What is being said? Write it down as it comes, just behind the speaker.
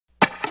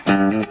Hey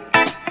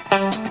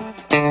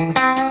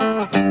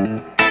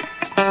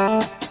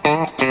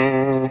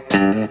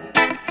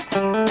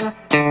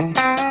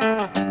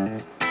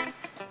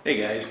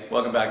guys,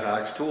 welcome back to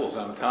Alex Tools.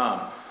 I'm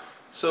Tom.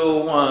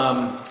 So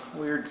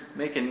we're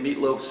making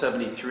Meatloaf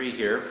 73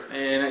 here,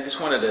 and I just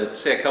wanted to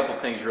say a couple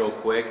things real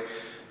quick.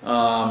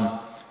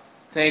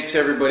 Thanks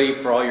everybody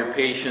for all your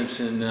patience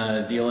in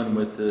dealing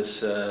with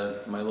this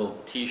my little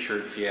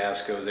t-shirt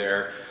fiasco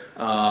there.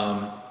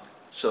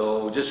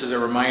 So just as a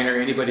reminder,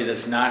 anybody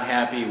that's not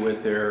happy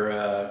with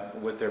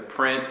their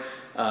print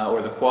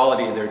or the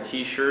quality of their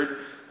t-shirt,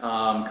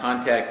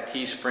 contact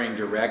Teespring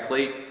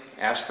directly.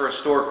 Ask for a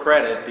store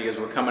credit because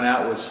we're coming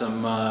out with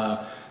some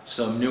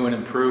new and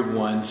improved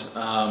ones,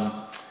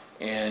 so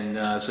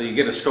you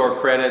get a store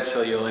credit,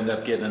 so you'll end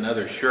up getting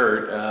another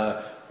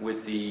shirt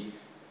with the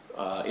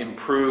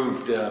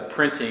improved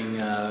printing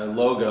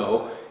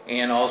logo,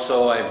 and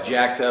also I've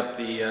jacked up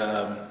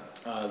the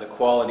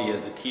quality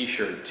of the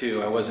t-shirt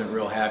too. I wasn't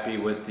real happy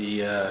with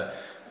the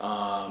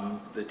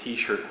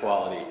t-shirt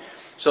quality,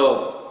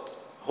 so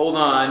hold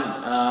on,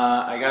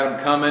 I got them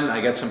coming.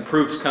 I got some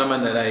proofs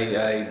coming that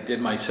I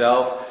did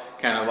myself,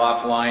 kind of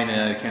offline,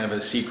 kind of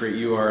a secret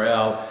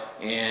URL,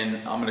 and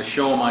I'm going to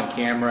show them on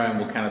camera, and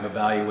we'll kind of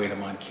evaluate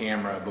them on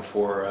camera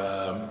before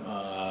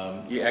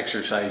you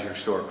exercise your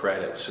store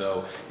credits.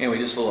 So anyway,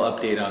 just a little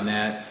update on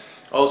that.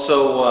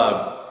 Also,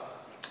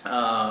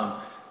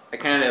 I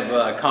kind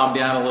of calmed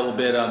down a little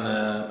bit on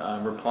the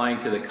replying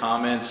to the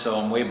comments, so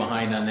I'm way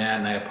behind on that,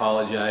 and I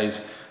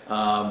apologize.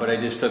 But I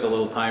just took a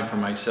little time for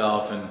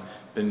myself and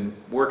been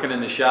working in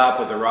the shop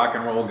with the rock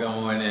and roll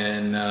going,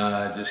 and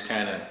just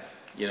kind of,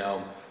 you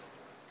know,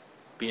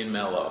 being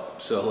mellow.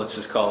 So let's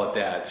just call it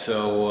that.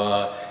 So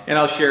and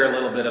I'll share a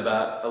little bit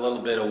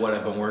of what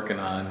I've been working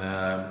on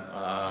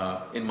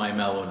in my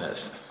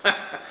mellowness.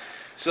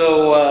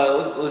 So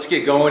let's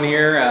get going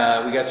here.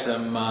 We got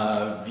some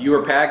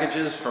viewer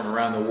packages from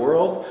around the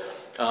world.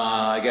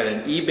 I got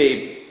an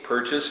eBay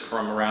purchase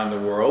from around the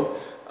world.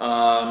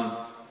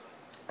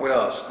 What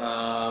else?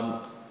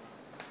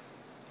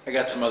 I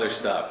got some other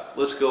stuff.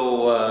 Let's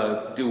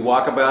go do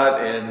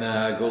walkabout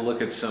and go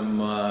look at some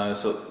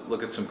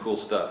cool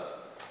stuff.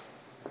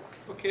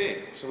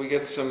 Okay, so we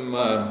got some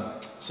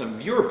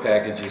viewer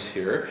packages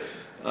here,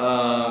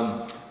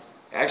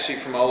 actually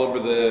from all over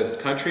the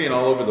country and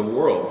all over the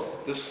world.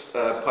 This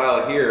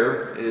pile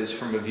here is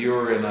from a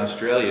viewer in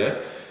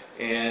Australia,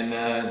 and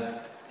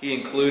he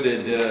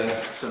included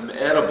some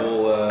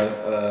edible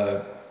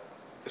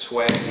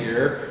swag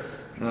here.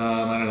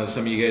 I don't know,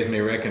 some of you guys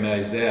may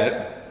recognize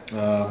that.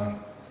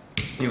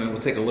 Anyway, we'll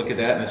take a look at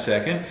that in a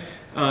second.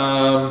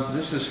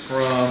 This is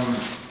from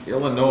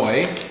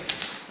Illinois.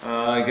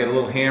 I got a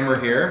little hammer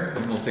here,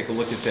 and we'll take a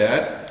look at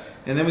that.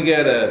 And then we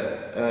got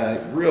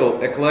a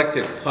real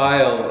eclectic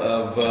pile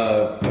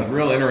of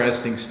real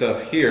interesting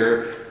stuff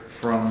here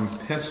from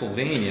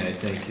Pennsylvania, I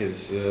think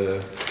is,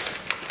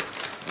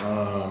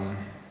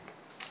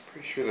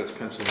 pretty sure that's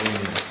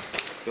Pennsylvania.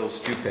 Bill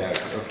Stupak,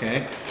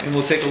 okay? And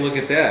we'll take a look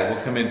at that.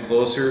 We'll come in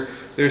closer.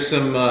 There's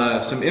some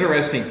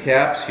interesting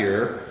taps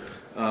here,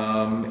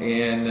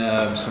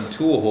 and some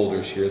tool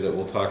holders here that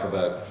we'll talk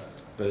about.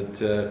 But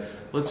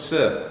let's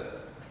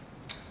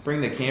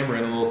bring the camera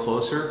in a little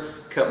closer,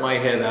 cut my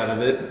head out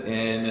of it,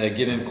 and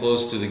get in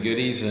close to the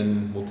goodies,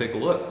 and we'll take a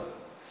look.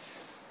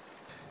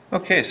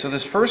 Okay, so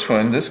this first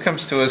one, this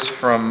comes to us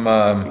from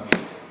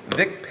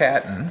Vic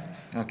Patton,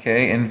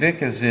 okay? And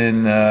Vic is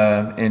in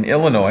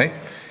Illinois.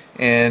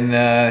 And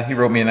he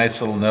wrote me a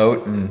nice little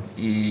note, and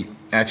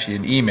actually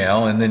an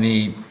email, and then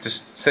he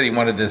just said he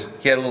wanted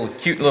this. He had a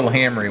cute little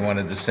hammer he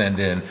wanted to send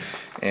in,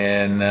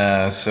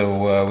 and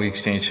so we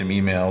exchanged some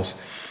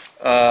emails.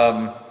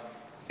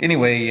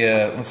 Anyway,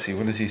 let's see.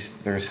 What is he?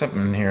 There's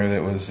something in here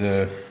that was.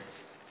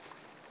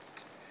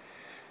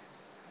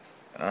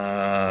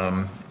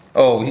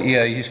 Oh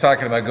yeah, he's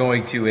talking about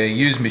going to a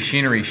used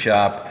machinery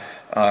shop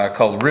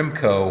called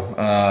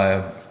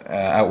Rimco.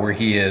 Out where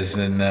he is,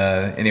 and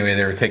anyway,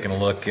 they were taking a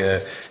look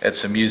at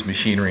some used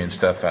machinery and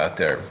stuff out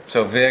there.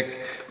 So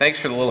Vic, thanks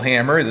for the little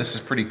hammer. This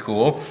is pretty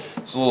cool.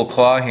 It's a little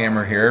claw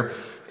hammer here,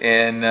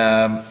 and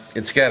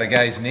it's got a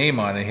guy's name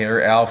on it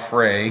here, Al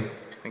Frey.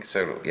 I think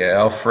so. Yeah,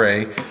 Al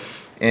Frey,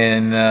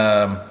 and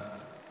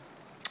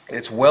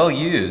it's well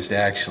used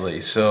actually.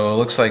 So it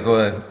looks like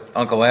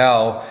Uncle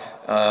Al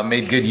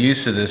made good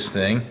use of this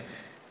thing.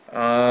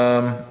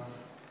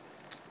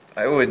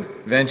 I would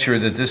venture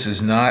that this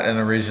is not an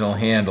original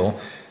handle.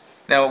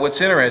 Now what's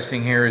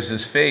interesting here is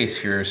his face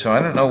here, so I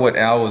don't know what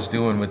Al was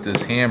doing with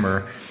this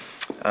hammer,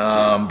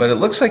 but it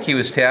looks like he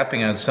was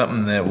tapping on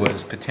something that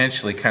was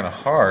potentially kind of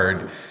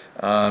hard,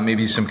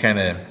 maybe some kind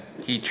of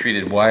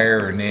heat-treated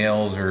wire or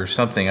nails or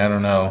something, I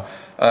don't know,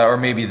 or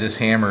maybe this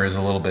hammer is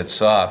a little bit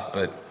soft,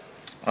 but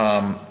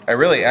I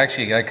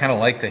kind of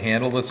like the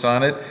handle that's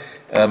on it.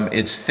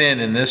 It's thin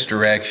in this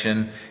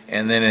direction,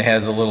 and then it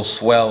has a little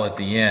swell at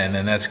the end,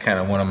 and that's kind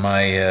of one of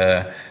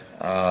my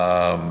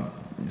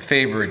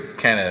favorite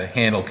kind of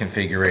handle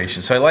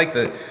configurations. So I like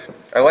the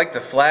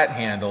flat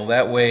handle.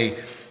 That way,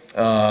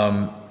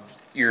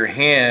 your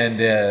hand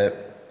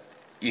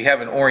you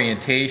have an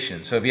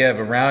orientation. So if you have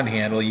a round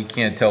handle, you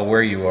can't tell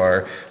where you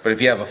are. But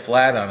if you have a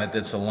flat on it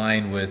that's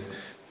aligned with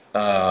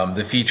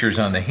the features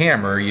on the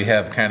hammer, you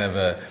have kind of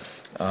a,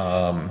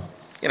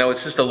 you know,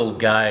 it's just a little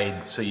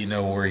guide so you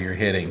know where you're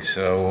hitting.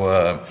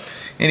 So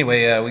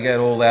anyway, we got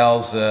old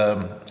Al's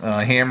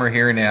hammer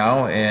here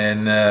now,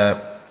 and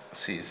let's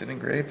see, is it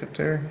engraved up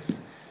there?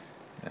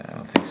 I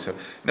don't think so.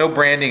 No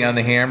branding on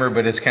the hammer,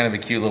 but it's kind of a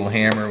cute little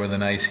hammer with a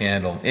nice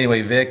handle.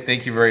 Anyway, Vic,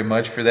 thank you very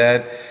much for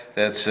that.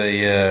 That's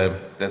a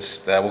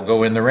that will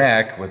go in the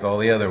rack with all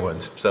the other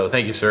ones. So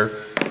thank you, sir.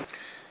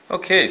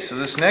 Okay, so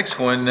this next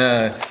one,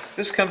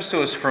 this comes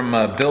to us from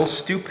Bill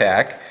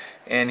Stupak,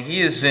 and he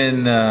is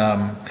in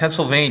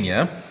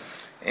Pennsylvania,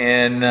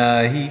 and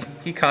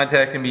he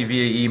contacted me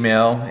via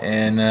email,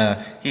 and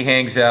he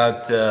hangs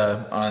out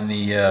on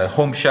the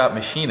Home Shop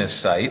Machinist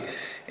site.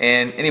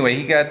 And anyway,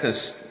 he got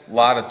this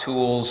lot of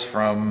tools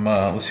from,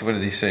 let's see, what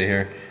did he say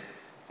here?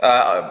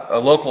 A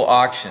local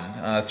auction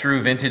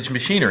through Vintage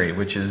Machinery,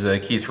 which is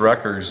Keith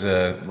Rucker's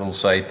little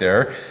site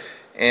there.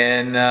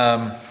 And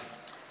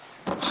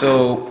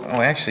so,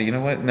 oh, actually, you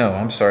know what? No,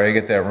 I'm sorry, I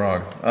get that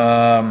wrong.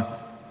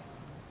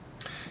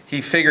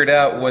 He figured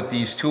out what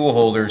these tool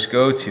holders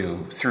go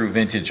to through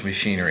Vintage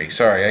Machinery.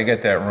 Sorry, I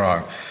get that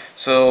wrong.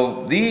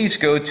 So these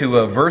go to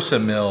a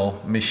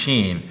Versamill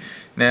machine.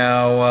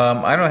 Now,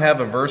 I don't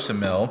have a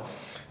Versamill.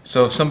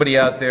 So if somebody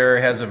out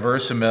there has a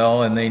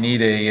Versamill and they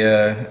need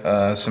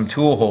some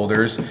tool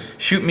holders,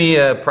 shoot me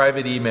a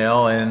private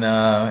email,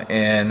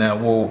 and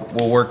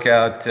we'll work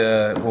out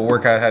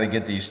how to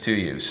get these to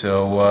you.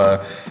 So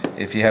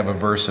if you have a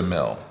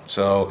Versamill,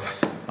 so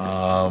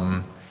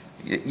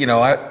you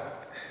know,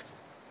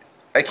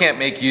 I can't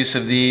make use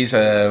of these.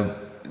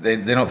 They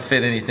don't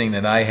fit anything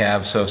that I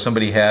have. So if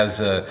somebody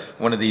has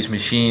one of these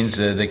machines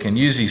that can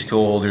use these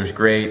tool holders,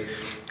 great.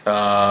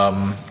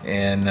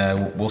 And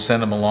we'll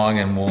send them along,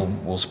 and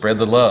we'll spread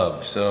the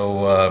love.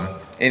 So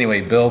anyway,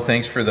 Bill,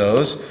 thanks for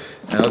those.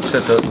 Now let's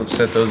set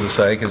those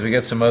aside, because we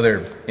got some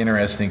other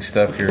interesting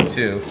stuff here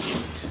too.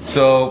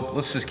 So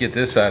let's just get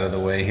this out of the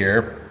way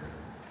here.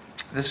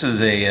 This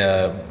is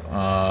a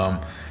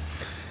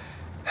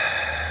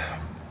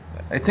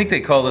I think they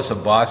call this a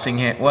bossing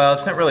hammer. Well,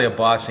 it's not really a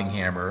bossing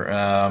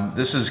hammer.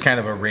 This is kind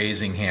of a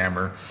raising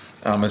hammer.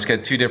 It's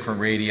got two different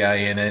radii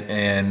in it,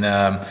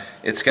 and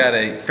it's got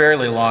a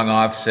fairly long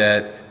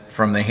offset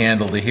from the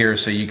handle to here,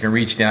 so you can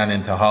reach down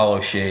into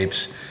hollow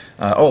shapes.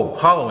 Oh,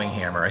 hollowing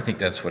hammer, I think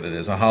that's what it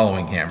is, a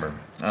hollowing hammer.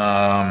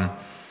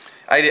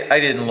 I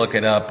didn't look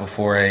it up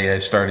before I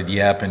started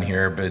yapping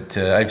here, but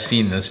I've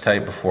seen this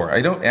type before.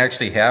 I don't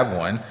actually have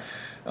one.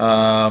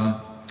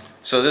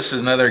 So this is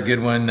another good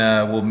one.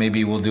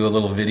 Maybe we'll do a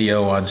little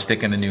video on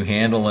sticking a new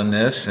handle in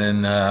this,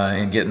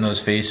 and getting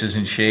those faces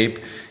in shape.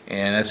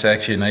 And that's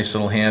actually a nice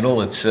little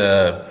handle. It's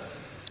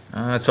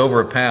over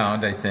a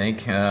pound, I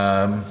think,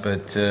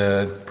 but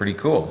pretty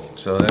cool.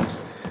 So that's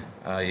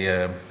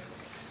a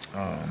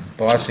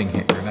bossing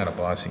hammer, not a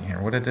bossing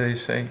hammer. What did they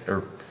say?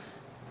 Or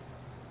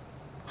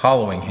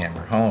hollowing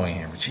hammer. Hollowing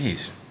hammer.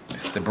 Jeez,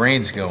 the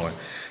brain's going.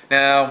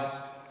 Now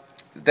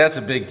that's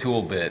a big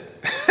tool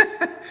bit.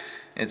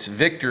 It's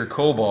Victor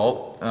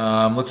Cobalt.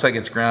 Looks like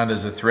it's ground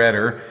as a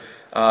threader.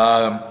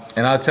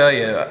 And I'll tell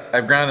you,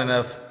 I've ground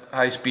enough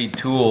high-speed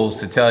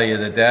tools to tell you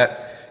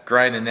that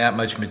grinding that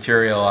much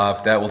material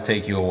off, that will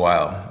take you a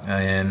while.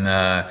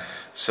 And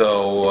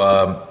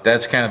so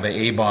that's kind of an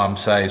A-bomb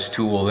size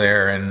tool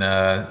there, and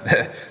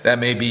that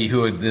may be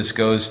who this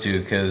goes to,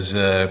 because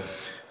I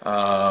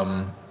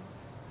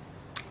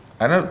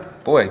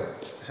don't, boy,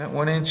 is that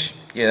 1 inch?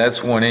 Yeah,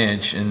 that's 1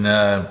 inch, and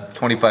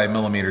 25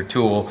 millimeter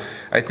tool.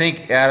 I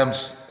think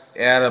Adam's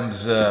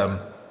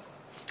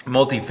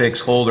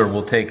multi-fix holder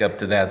will take up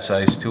to that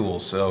size tool.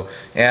 So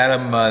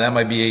Adam, that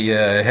might be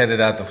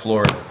headed out to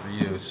Florida for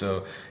you.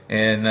 So,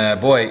 and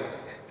boy,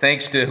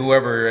 thanks to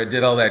whoever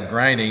did all that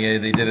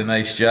grinding, they did a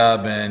nice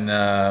job, and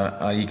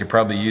you could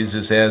probably use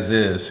this as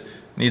is.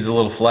 Needs a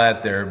little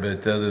flat there,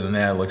 but other than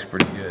that, it looks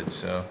pretty good.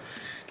 So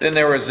then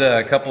there was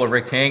a couple of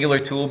rectangular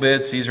tool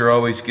bits. These are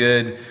always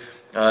good.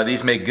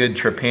 These make good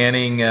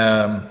trepanning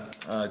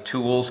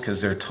tools because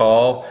they're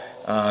tall,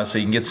 so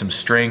you can get some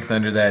strength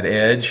under that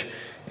edge.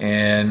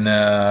 And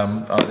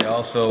they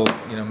also,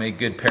 you know, make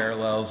good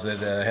parallels that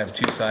have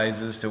two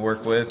sizes to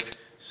work with.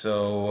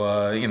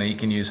 So you know, you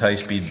can use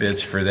high-speed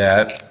bits for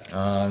that.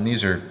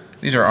 These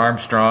are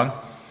Armstrong.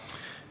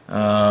 Is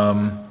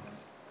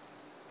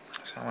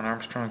that one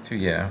Armstrong too?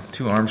 Yeah,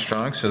 two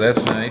Armstrong. So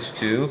that's nice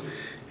too.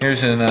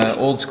 Here's an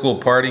old school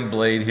parting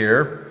blade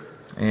here,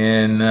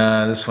 and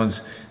this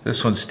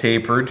one's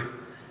tapered,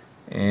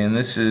 and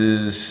this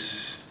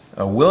is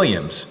a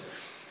Williams.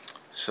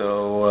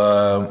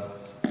 So.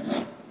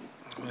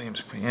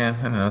 Yeah,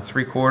 I don't know,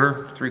 three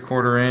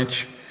quarter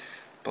inch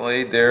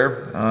blade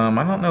there.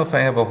 I don't know if I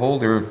have a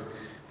holder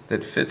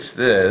that fits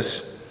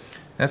this.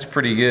 That's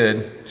pretty good.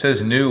 It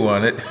says new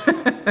on it.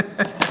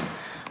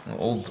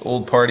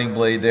 old parting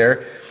blade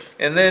there.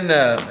 And then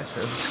let's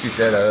scoot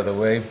that out of the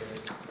way.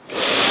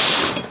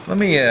 let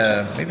me,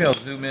 maybe I'll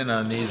zoom in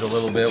on these a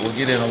little bit. We'll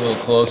get in a little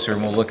closer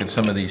and we'll look at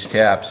some of these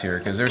taps here,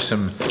 because there's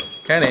some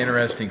kind of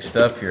interesting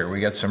stuff here. We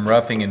got some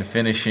roughing and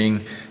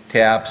finishing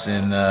taps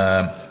in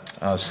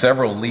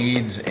several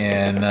leads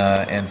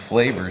and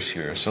flavors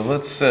here. So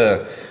let's,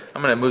 I'm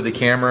going to move the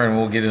camera and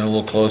we'll get in a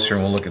little closer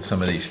and we'll look at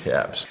some of these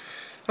taps.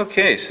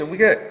 Okay, so we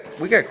got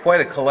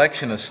quite a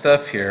collection of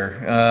stuff here.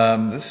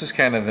 This is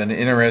kind of an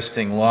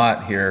interesting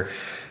lot here.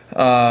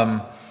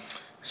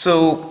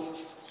 So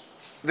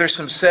there's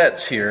some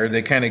sets here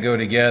that kind of go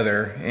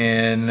together,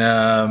 and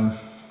how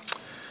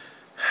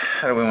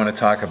do we want to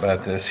talk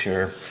about this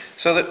here?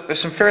 So there's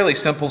some fairly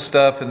simple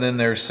stuff, and then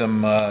there's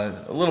some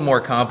a little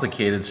more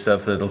complicated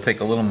stuff that'll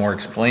take a little more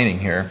explaining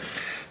here.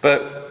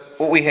 But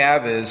what we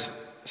have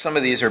is some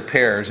of these are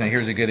pairs. Now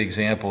here's a good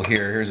example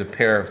here. Here's a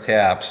pair of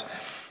taps.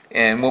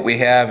 And what we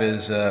have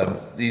is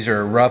these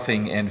are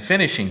roughing and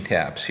finishing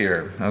taps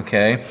here,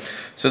 okay?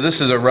 So this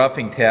is a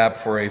roughing tap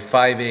for a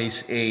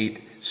 5/8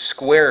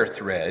 square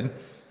thread,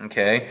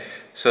 okay?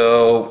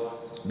 So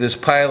this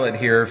pilot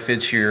here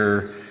fits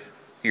your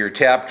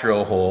tap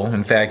drill hole.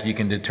 In fact, you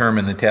can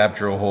determine the tap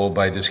drill hole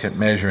by just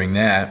measuring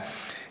that.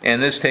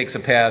 And this takes a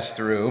pass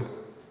through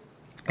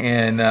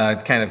and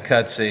kind of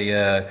cuts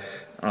a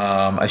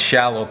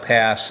shallow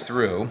pass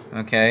through,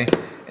 okay?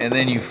 And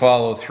then you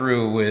follow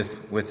through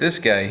with this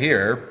guy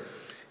here,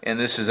 and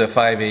this is a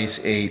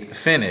 5/8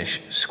 finish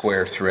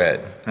square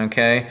thread,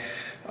 okay?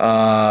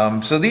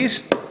 So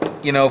these,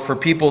 you know, for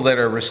people that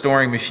are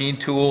restoring machine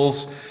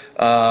tools,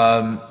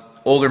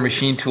 older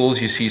machine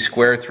tools, you see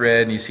square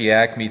thread and you see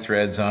Acme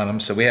threads on them.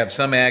 So we have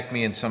some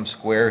Acme and some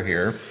square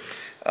here.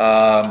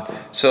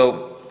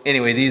 So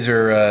anyway, these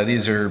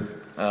are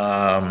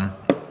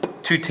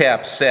 2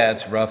 tap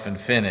sets, rough and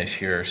finish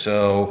here.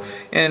 So,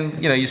 and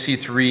you know, you see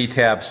 3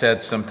 tap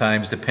sets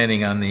sometimes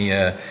depending on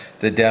the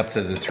depth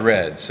of the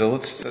thread. So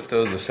let's set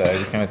those aside.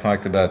 We kind of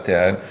talked about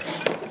that.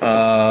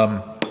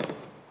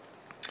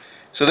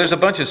 So there's a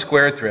bunch of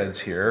square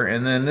threads here,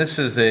 and then this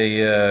is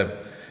a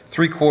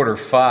 3/4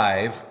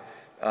 5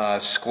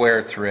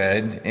 square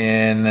thread,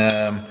 and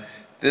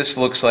this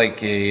looks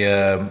like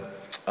a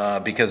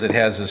because it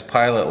has this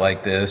pilot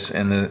like this,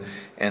 and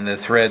the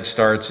thread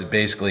starts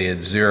basically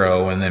at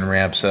 0 and then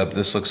ramps up.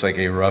 This looks like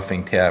a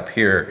roughing tap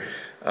here,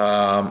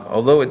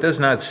 although it does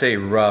not say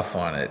rough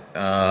on it.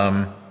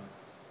 Yeah,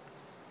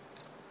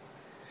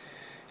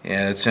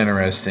 it's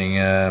interesting.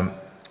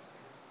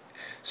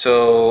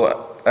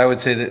 So I would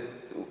say that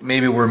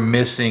maybe we're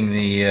missing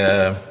the,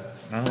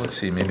 well, let's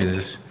see, maybe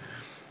this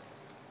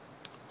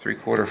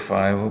 3/4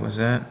 5, what was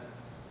that?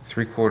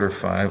 3/4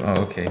 5,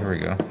 oh, okay, here we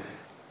go.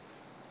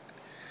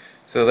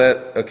 So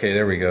that, okay,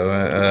 there we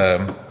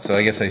go. So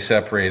I guess I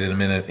separated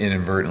them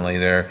inadvertently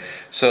there.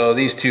 So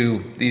these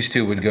two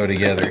would go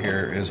together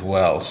here as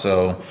well.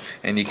 So,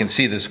 and you can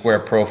see the square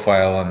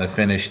profile on the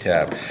finish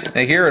tap.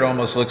 Now here it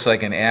almost looks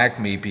like an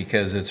Acme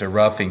because it's a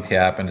roughing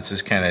tap and it's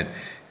just kind of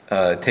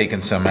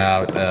taking some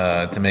out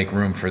to make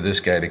room for this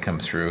guy to come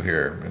through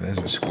here. But there's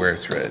a square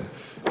thread.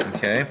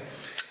 Okay,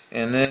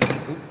 and then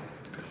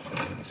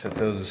set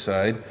those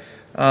aside.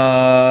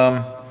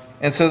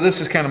 And so this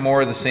is kind of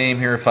more of the same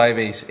here,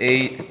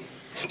 5/8,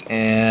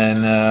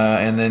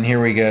 and then here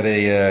we got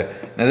a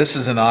now this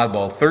is an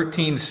oddball,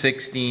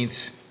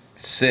 13/16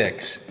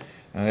 6.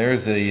 Now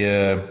there's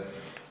a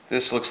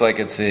this looks like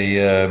it's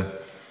a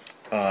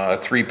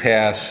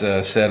 3-pass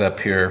setup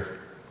here.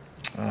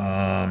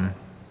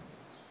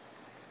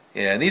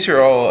 Yeah, these are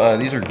all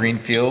these are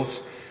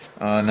Greenfields,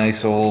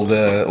 nice old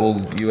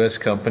U.S.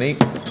 company.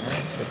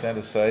 Set that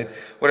aside.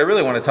 What I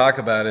really want to talk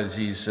about is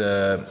these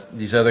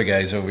other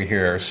guys over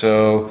here.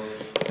 So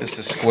this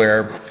is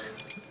square.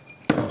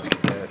 Let's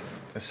get that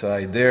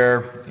aside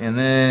there, and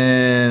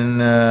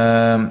then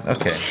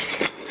okay.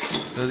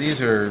 So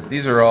these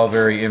are all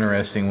very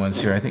interesting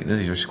ones here. I think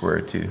these are square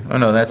too. Oh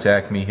no, that's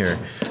Acme here.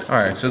 All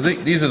right, so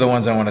these are the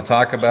ones I want to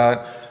talk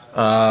about.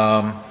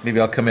 Maybe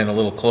I'll come in a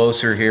little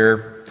closer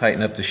here,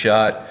 tighten up the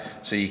shot,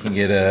 so you can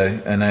get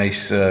a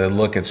nice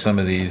look at some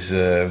of these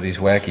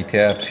wacky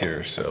taps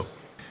here. So,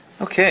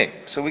 okay,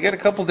 so we got a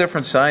couple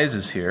different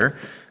sizes here.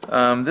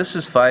 This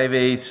is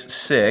 5/8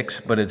 6,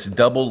 but it's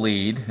double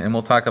lead, and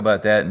we'll talk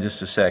about that in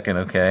just a second.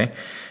 Okay,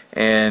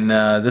 and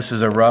this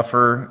is a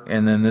rougher,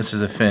 and then this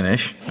is a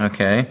finish.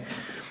 Okay,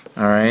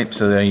 all right.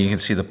 So there you can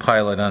see the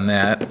pilot on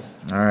that.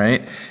 All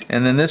right,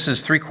 and then this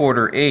is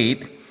 3/4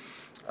 8.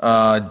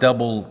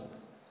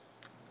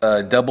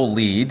 Double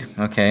lead,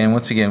 okay, and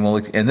once again,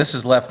 and this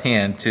is left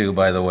hand too,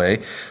 by the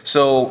way.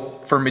 So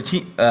for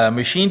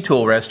machine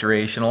tool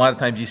restoration, a lot of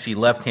times you see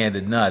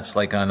left-handed nuts,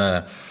 like on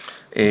a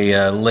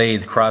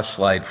lathe cross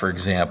slide, for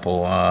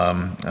example.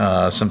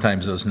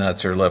 Sometimes those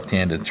nuts are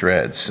left-handed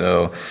threads.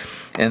 So,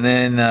 and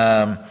then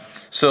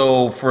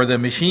so for the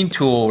machine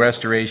tool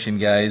restoration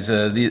guys,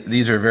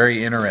 these are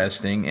very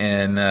interesting,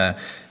 and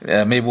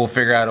maybe we'll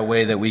figure out a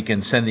way that we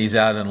can send these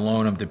out and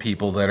loan them to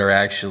people that are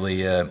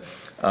actually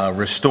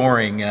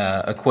restoring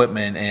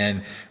equipment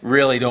and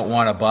really don't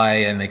want to buy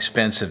an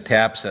expensive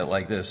tap set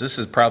like this. This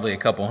is probably a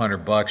couple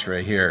 $100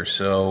 right here.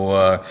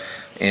 So,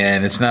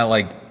 and it's not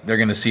like they're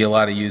going to see a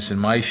lot of use in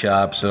my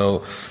shop,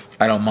 so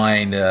I don't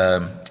mind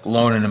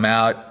loaning them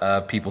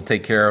out. People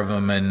take care of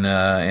them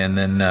and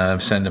then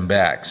send them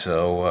back.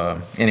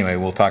 So anyway,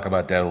 we'll talk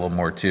about that a little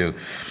more too.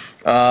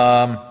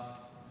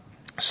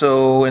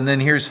 So, and then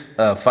here's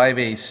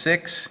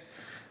 5A6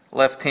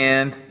 left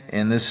hand,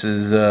 and this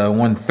is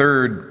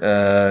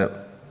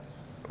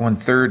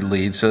 1/3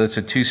 lead, so that's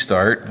a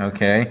 2-start,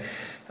 okay.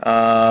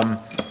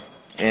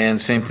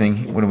 And same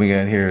thing, what do we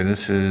got here?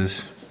 This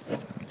is,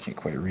 I can't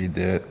quite read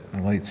that,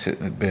 the light's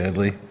hitting it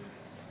badly.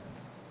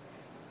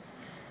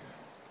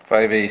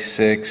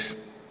 5A6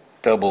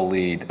 double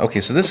lead. Okay,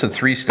 so this is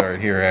a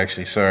 3-start here,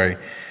 actually, sorry.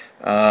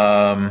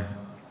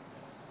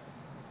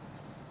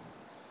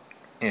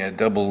 Yeah,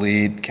 double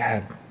lead.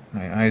 God,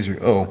 my eyes are,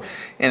 oh.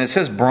 And it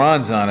says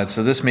bronze on it,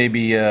 so this may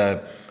be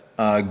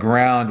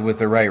ground with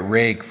the right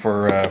rake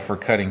for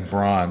cutting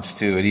bronze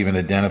too. It even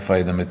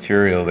identified the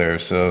material there,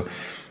 so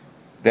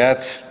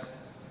that's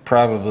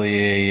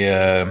probably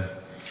a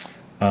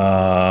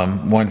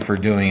one for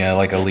doing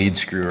like a lead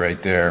screw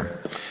right there.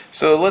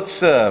 So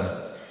let's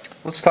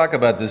talk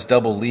about this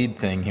double lead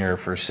thing here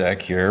for a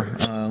sec here.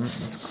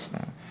 Let's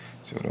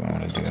see, what do I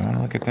want to do? I want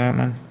to look at that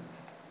one.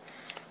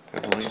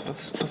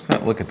 Let's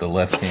not look at the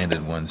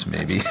left-handed ones,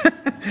 maybe.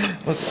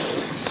 let's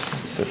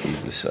set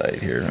these aside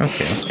here.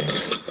 Okay.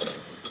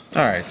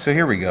 All right, so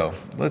here we go.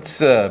 Let's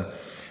so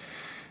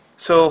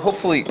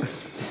hopefully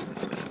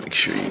make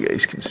sure you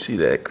guys can see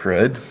that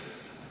crud.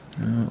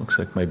 Looks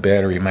like my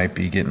battery might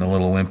be getting a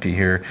little wimpy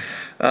here.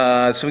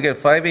 So we got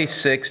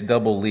 5A6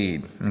 double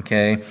lead,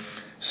 okay?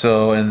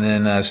 So, and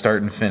then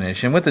start and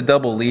finish. And what the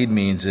double lead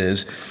means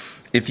is,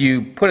 if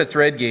you put a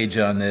thread gauge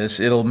on this,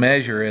 it'll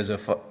measure as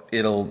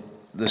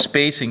the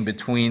spacing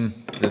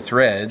between the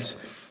threads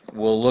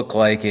will look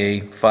like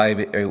a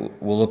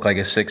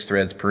 6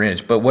 threads per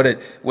inch. But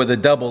with a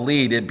double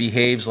lead, it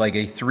behaves like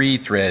a 3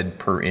 thread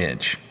per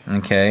inch.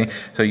 Okay,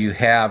 so you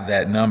have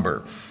that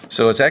number.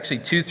 So it's actually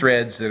 2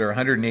 threads that are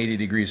 180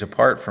 degrees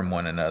apart from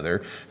one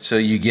another. So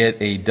you get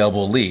a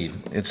double lead.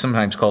 It's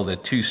sometimes called a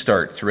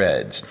 2-start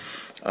threads.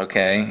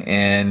 Okay,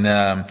 and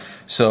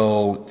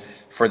so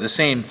for the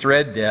same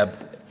thread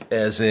depth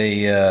as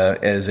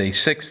a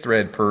 6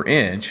 thread per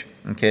inch,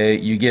 okay,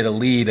 you get a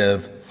lead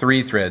of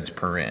 3 threads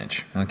per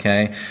inch.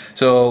 Okay,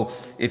 so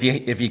if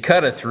you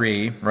cut a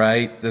 3,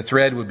 right, the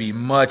thread would be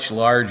much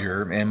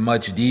larger and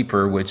much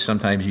deeper, which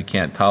sometimes you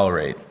can't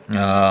tolerate.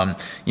 You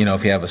know,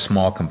 if you have a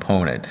small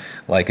component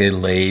like a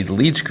lathe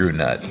lead screw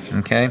nut.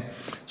 Okay,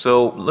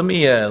 so let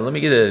me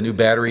get a new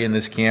battery in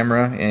this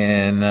camera,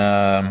 and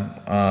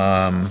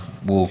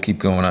we'll keep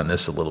going on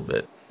this a little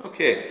bit.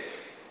 Okay,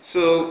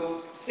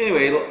 so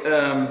anyway, I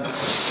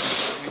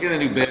got a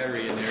new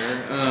battery in there.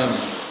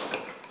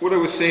 What I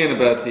was saying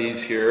about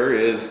these here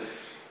is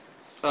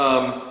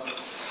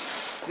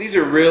these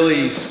are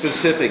really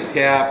specific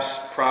taps,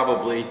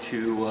 probably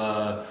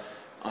to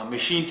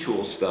machine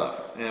tool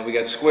stuff. And we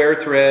got square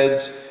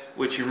threads,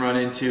 which you run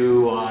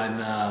into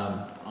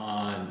on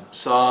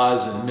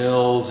saws and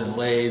mills and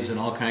lathes and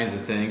all kinds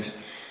of things.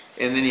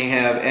 And then you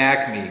have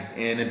Acme,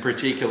 and in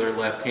particular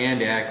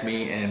left-hand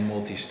Acme and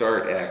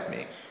multi-start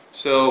Acme.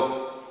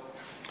 So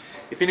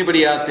if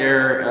anybody out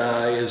there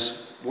is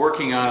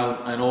working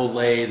on an old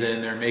lathe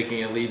and they're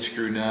making a lead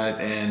screw nut,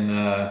 and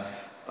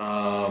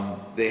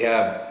they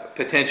have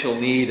potential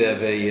need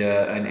of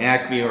an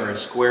Acme or a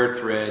square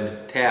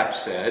thread tap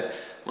set,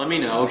 let me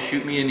know.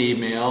 Shoot me an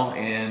email,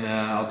 and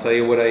I'll tell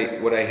you what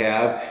I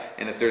have,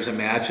 and if there's a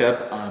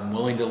matchup, I'm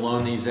willing to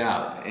loan these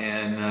out.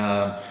 And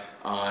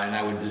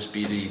I would just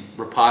be the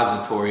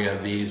repository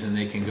of these, and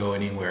they can go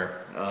anywhere.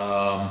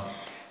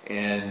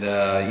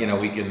 You know,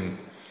 we can.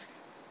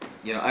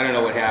 You know, I don't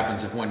know what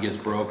happens if one gets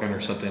broken or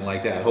something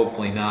like that.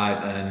 Hopefully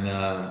not. And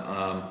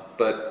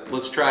but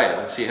let's try it.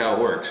 Let's see how it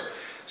works.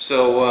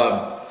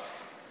 So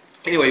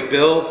anyway,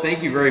 Bill,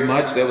 thank you very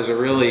much. That was a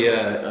really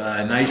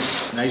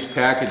nice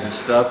package of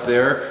stuff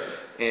there.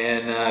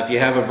 And if you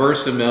have a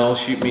Versamill,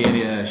 shoot me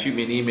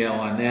an email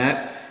on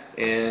that.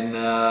 And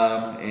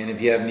if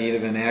you have need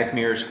of an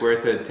Acme or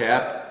square thread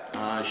tap,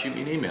 shoot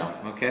me an email.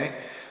 Okay.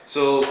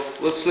 So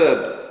let's.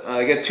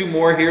 I got 2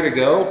 more here to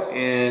go,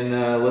 and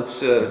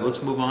let's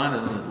move on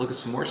and look at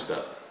some more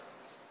stuff.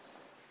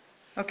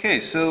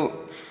 Okay,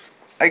 so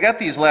I got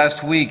these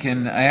last week,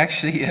 and I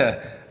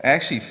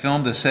actually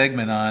filmed a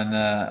segment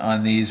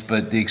on these,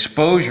 but the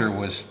exposure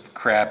was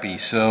crappy,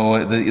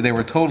 so they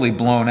were totally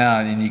blown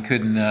out, and you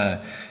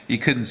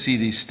couldn't see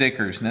these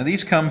stickers. Now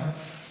these come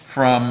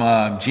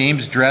from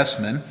James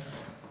Dressman.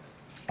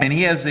 And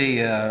he has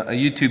a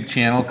YouTube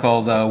channel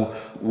called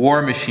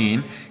War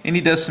Machine, and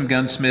he does some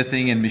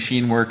gunsmithing and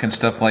machine work and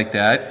stuff like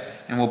that.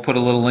 And we'll put a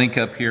little link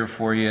up here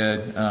for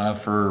you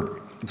for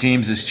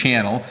James's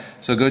channel.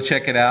 So go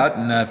check it out,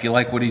 and if you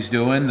like what he's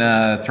doing,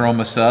 throw him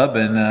a sub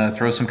and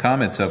throw some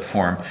comments up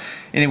for him.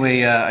 Anyway,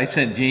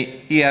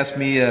 he asked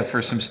me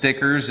for some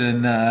stickers,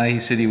 and he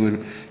said he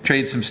would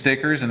trade some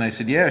stickers, and I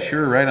said, yeah,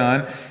 sure, right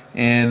on.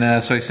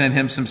 And so I sent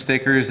him some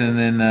stickers, and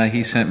then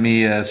he sent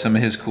me some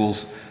of his cool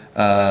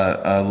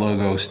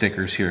logo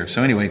stickers here.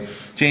 So anyway,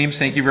 James,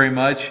 thank you very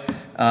much.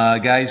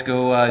 Guys,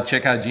 go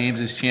check out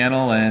James's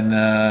channel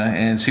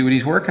and see what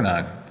he's working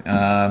on.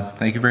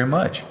 Thank you very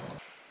much.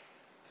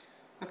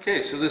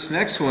 Okay, so this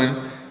next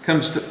one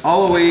comes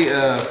all the way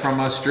from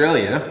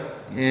Australia,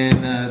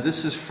 and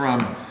this is from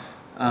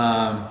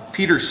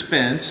Peter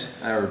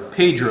Spence, or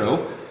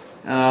Pedro.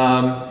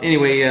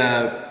 Anyway,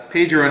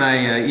 Pedro and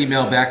I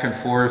emailed back and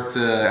forth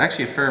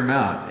actually a fair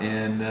amount,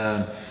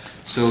 and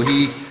so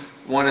he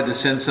wanted to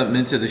send something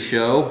into the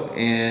show,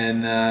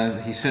 and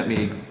he sent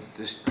me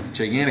this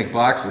gigantic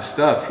box of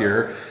stuff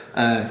here,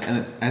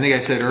 and I think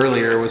I said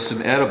earlier with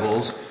some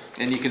edibles,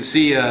 and you can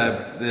see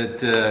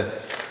that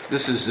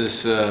this is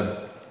this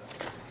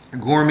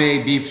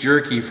gourmet beef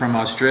jerky from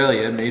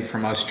Australia, made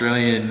from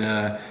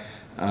Australian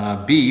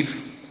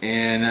beef,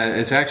 and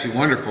it's actually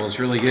wonderful. It's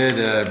really good,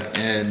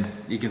 and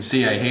you can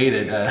see I hate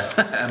it.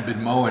 I've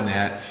been mowing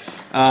that.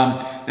 Now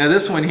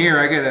this one here,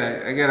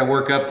 I gotta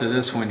work up to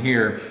this one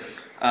here.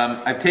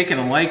 I've taken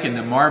a liking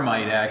to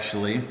Marmite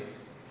actually,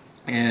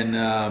 and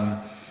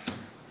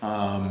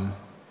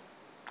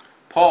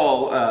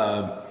Paul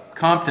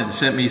Compton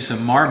sent me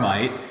some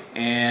Marmite,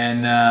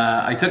 and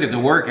I took it to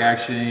work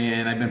actually,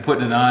 and I've been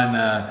putting it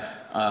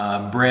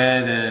on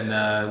bread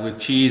and with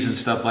cheese and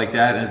stuff like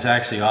that, and it's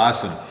actually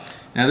awesome.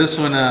 Now this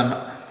one,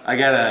 I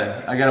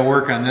gotta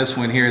work on this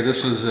one here.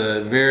 This was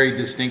a very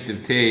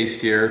distinctive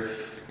taste here,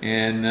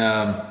 and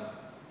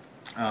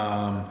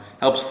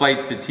helps fight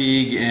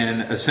fatigue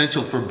and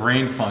essential for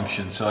brain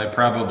function. So I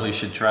probably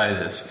should try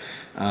this.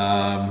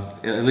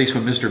 At least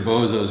when Mr.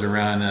 Bozo's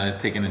around,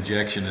 take an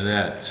injection of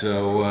that.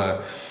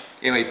 So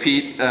anyway,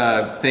 Pete,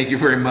 thank you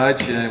very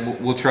much, and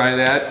we'll try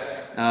that.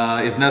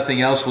 If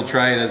nothing else, we'll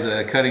try it as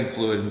a cutting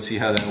fluid and see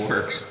how that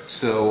works.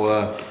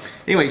 So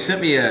anyway, he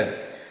sent me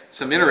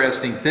some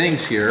interesting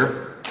things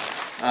here.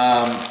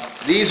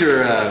 These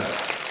are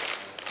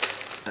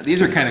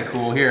kind of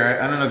cool here.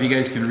 I don't know if you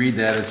guys can read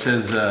that.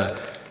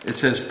 It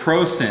says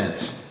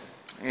ProSense,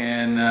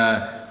 and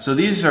so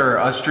these are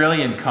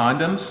Australian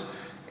condoms,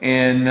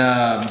 and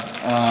I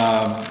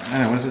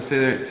don't know, what does it say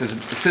there? It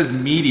says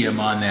medium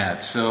on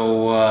that.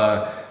 So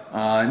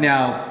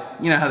now,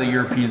 you know how the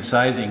European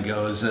sizing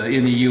goes.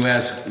 In the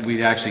US,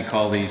 we'd actually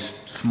call these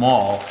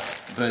small,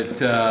 but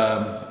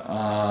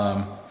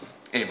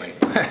anyway,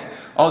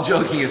 all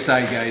joking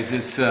aside, guys,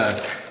 it's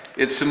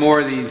some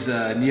more of these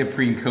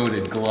neoprene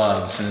coated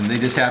gloves, and they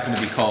just happen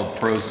to be called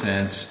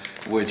ProSense,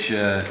 which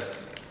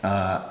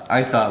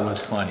I thought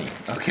was funny.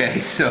 Okay,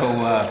 so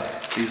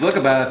these look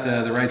about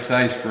the right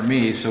size for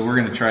me, so we're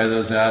going to try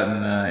those out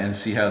and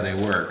see how they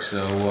work.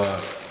 So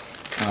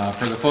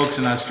for the folks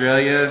in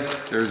Australia,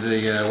 there's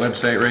a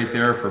website right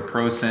there for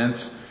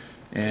ProSense,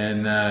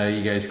 and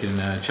you guys can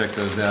check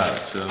those out.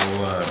 So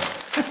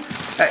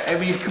I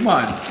mean, come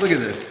on, look at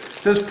this.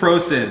 It says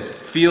ProSense,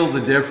 feel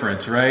the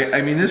difference, right?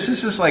 I mean, this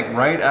is just like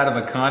right out of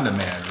a condom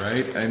ad,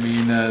 right? I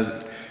mean,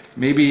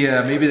 maybe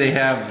they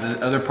have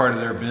the other part of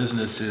their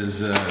business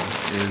is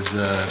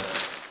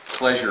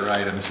pleasure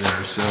items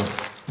there. So,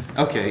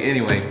 okay.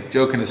 Anyway,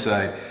 joking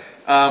aside,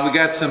 we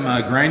got some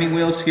grinding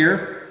wheels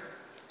here,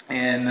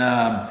 and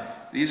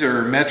these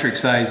are metric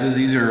sizes.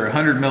 These are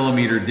 100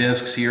 millimeter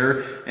discs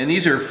here, and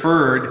these are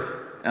Ferd,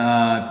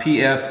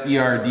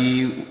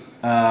 PFERD,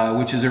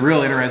 which is a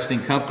real interesting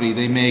company.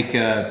 They make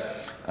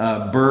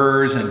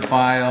burrs and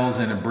files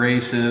and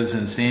abrasives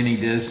and sanding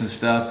discs and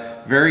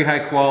stuff. Very high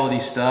quality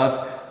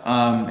stuff.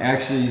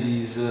 Actually,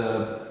 these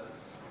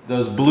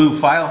those blue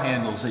file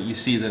handles that you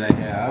see that I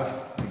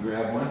have. Let me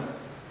grab one.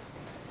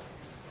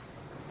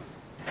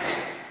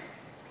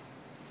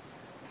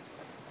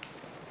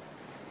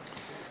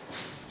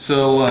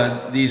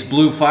 So these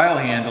blue file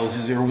handles,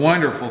 these are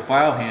wonderful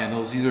file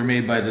handles. These are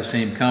made by the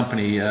same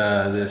company,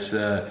 this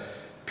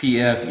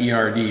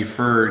PFERD,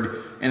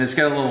 Ferd, and it's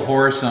got a little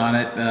horse on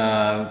it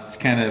to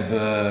kind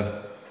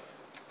of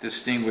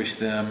distinguish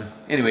them.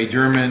 Anyway,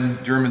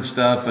 German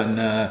stuff, and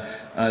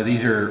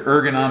these are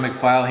ergonomic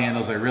file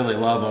handles. I really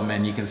love them,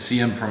 and you can see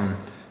them from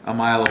a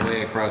mile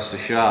away across the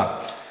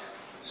shop.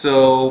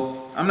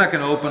 So I'm not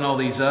going to open all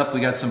these up. We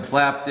got some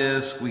flap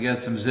discs, we got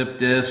some zip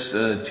discs,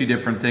 2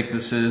 different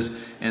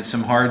thicknesses, and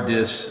some hard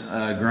discs,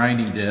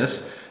 grinding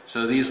discs.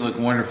 So these look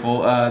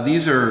wonderful.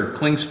 These are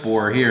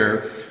Klingspor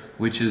here,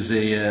 which is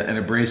an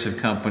abrasive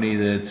company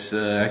that's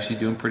actually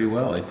doing pretty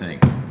well, I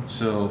think.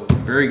 So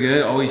very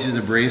good. Always use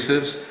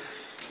abrasives.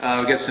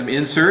 We got some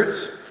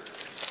inserts,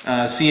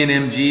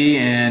 CNMG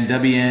and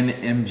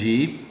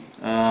WNMG.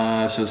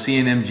 So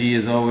CNMG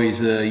is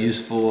always a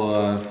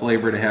useful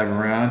flavor to have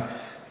around,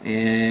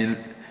 and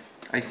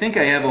I think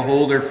I have a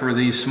holder for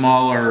these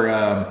smaller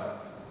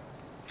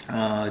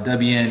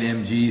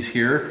WNMGs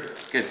here.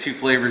 got two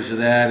flavors of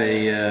that,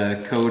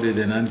 a coated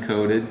and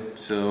uncoated.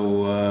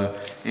 So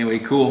anyway,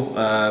 cool.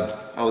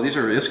 Oh, these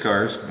are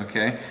Iscars.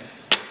 Okay,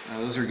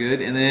 those are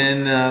good. And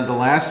then the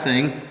last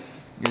thing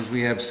is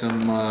we have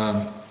some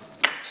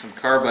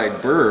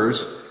carbide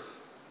burrs,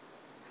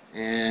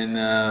 and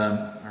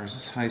or is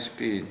this high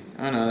speed?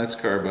 Oh no, that's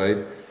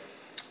carbide.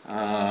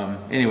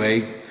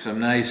 Anyway, some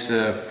nice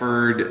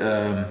furred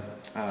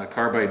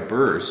carbide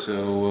burrs.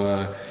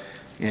 So,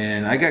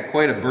 and I got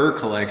quite a burr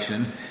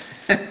collection.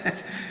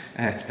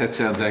 That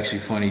sounds actually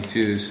funny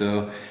too.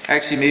 So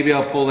actually maybe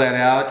I'll pull that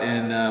out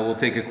and we'll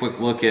take a quick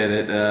look at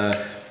it.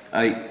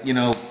 You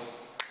know,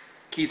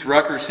 Keith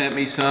Rucker sent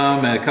me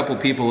some. A couple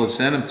people have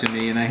sent them to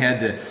me, and I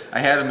had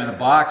them in a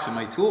box in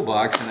my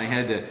toolbox, and I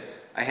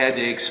had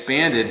to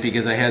expand it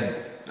because I had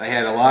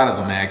a lot of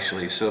them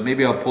actually. So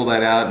maybe I'll pull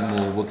that out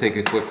and we'll take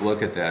a quick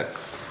look at that.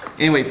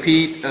 Anyway,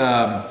 Pete,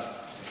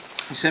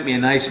 he sent me a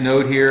nice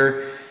note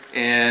here,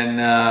 and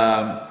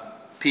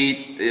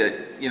Pete,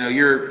 you know,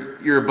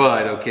 you're a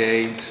bud,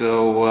 okay?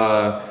 So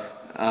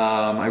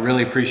I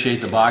really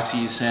appreciate the box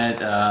you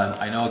sent.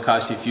 I know it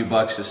cost you a few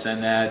bucks to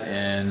send that,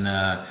 and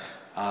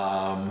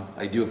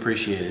I do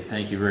appreciate it.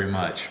 Thank you very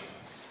much.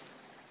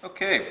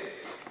 Okay,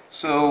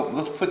 so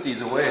let's put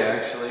these away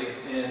actually,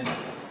 and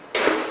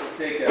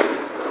take a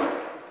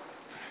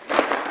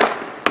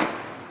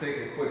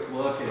quick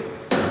look at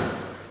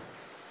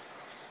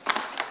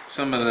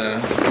some of the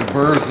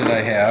burrs that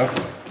I have.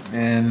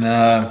 And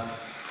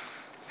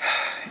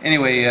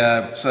anyway,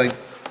 so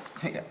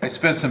I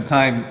spent some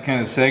time kind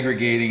of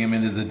segregating them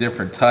into the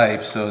different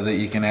types so that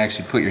you can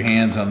actually put your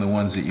hands on the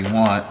ones that you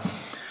want.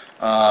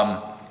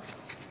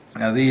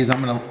 Now these, I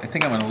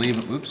think I'm gonna leave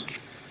them. Oops,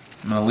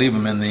 I'm gonna leave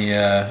them in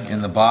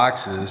the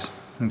boxes.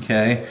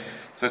 Okay,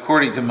 so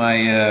according to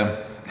my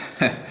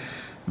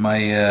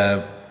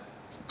my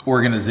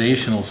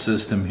organizational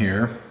system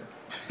here,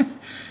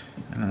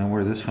 I don't know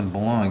where this one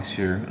belongs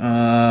here.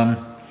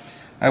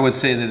 I would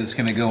say that it's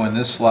going to go in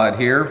this slot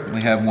here.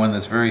 We have one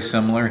that's very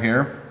similar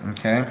here,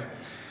 okay?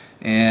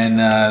 And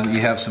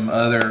you have some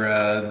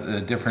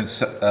other different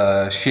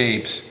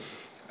shapes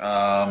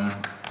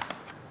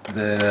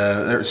that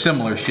are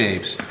similar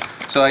shapes.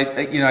 So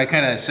I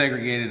kind of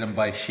segregated them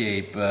by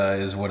shape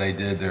is what I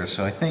did there.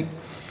 So I think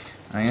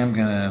I am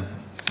going to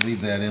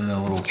leave that in the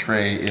little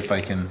tray if I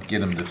can get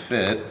them to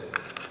fit.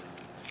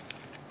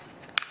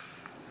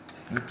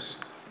 Oops.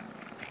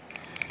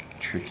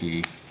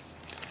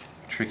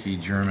 Tricky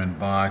German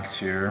box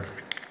here.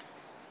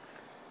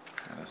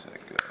 How does that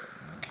go?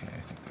 Okay, I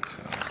think that's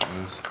how it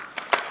goes.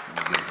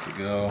 Get it to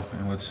go.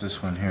 And what's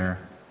this one here?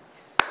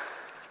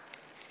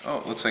 Oh,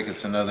 it looks like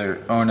it's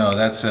another. Oh no,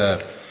 that's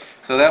a.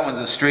 So that one's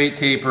a straight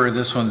taper.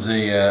 This one's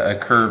a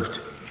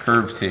curved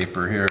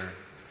taper here.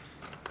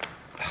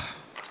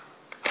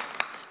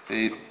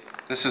 See,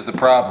 this is the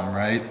problem,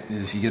 right?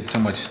 Is you get so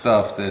much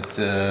stuff that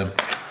you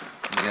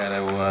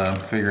gotta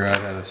figure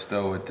out how to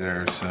stow it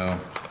there. So.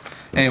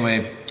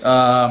 Anyway,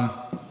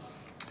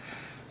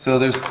 so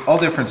there's all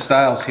different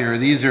styles here.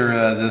 These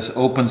are this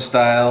open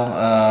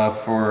style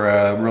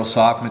for real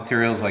soft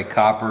materials like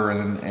copper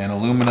and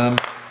aluminum.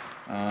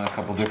 A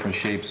couple different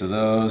shapes of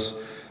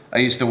those. I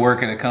used to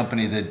work at a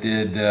company that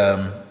did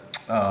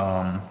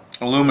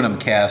aluminum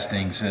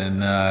castings,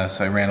 and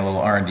so I ran a little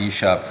R&D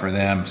shop for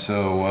them.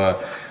 So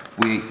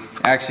we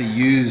actually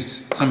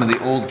used some of the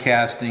old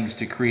castings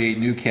to create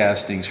new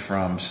castings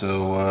from.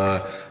 So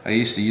I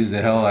used to use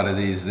the hell out of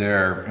these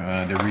there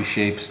to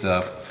reshape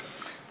stuff.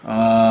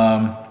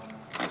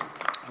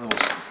 Little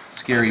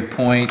scary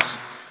points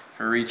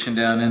for reaching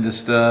down into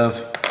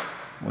stuff.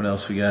 What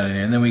else we got in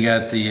here? And then we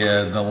got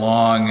the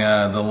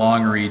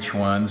long reach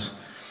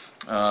ones.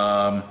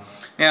 Now,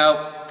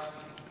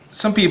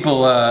 some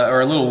people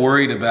are a little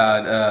worried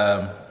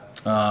about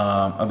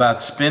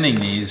spinning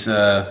these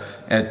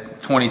at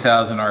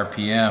 20,000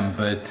 RPM,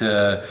 but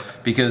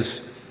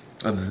because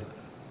of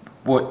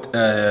what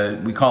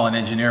we call in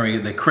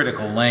engineering the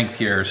critical length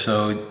here.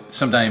 So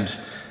sometimes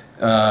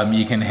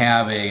you can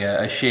have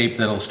a shape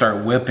that'll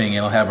start whipping.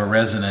 It'll have a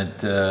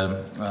resonant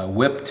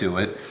whip to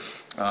it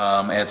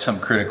at some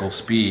critical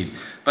speed.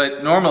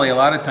 But normally, a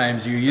lot of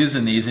times you're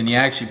using these and you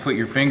actually put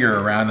your finger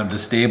around them to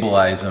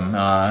stabilize them.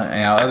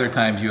 Now, other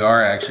times you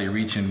are actually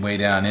reaching way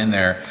down in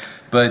there.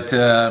 But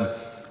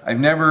I've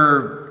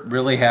never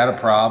really had a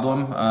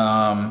problem,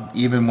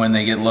 even when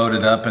they get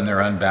loaded up and they're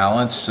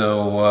unbalanced.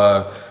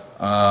 So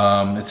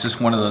it's just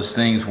one of those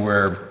things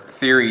where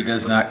theory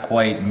does not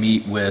quite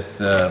meet with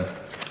the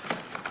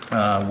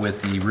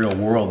real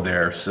world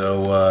there.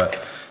 So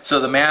so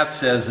the math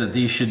says that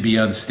these should be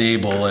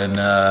unstable and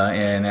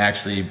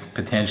actually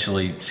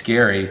potentially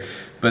scary,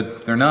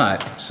 but they're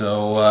not.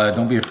 So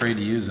don't be afraid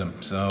to use them.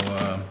 So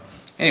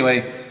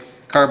anyway,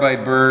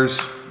 carbide burrs,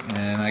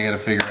 and I got to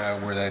figure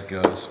out where that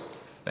goes.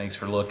 Thanks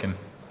for looking.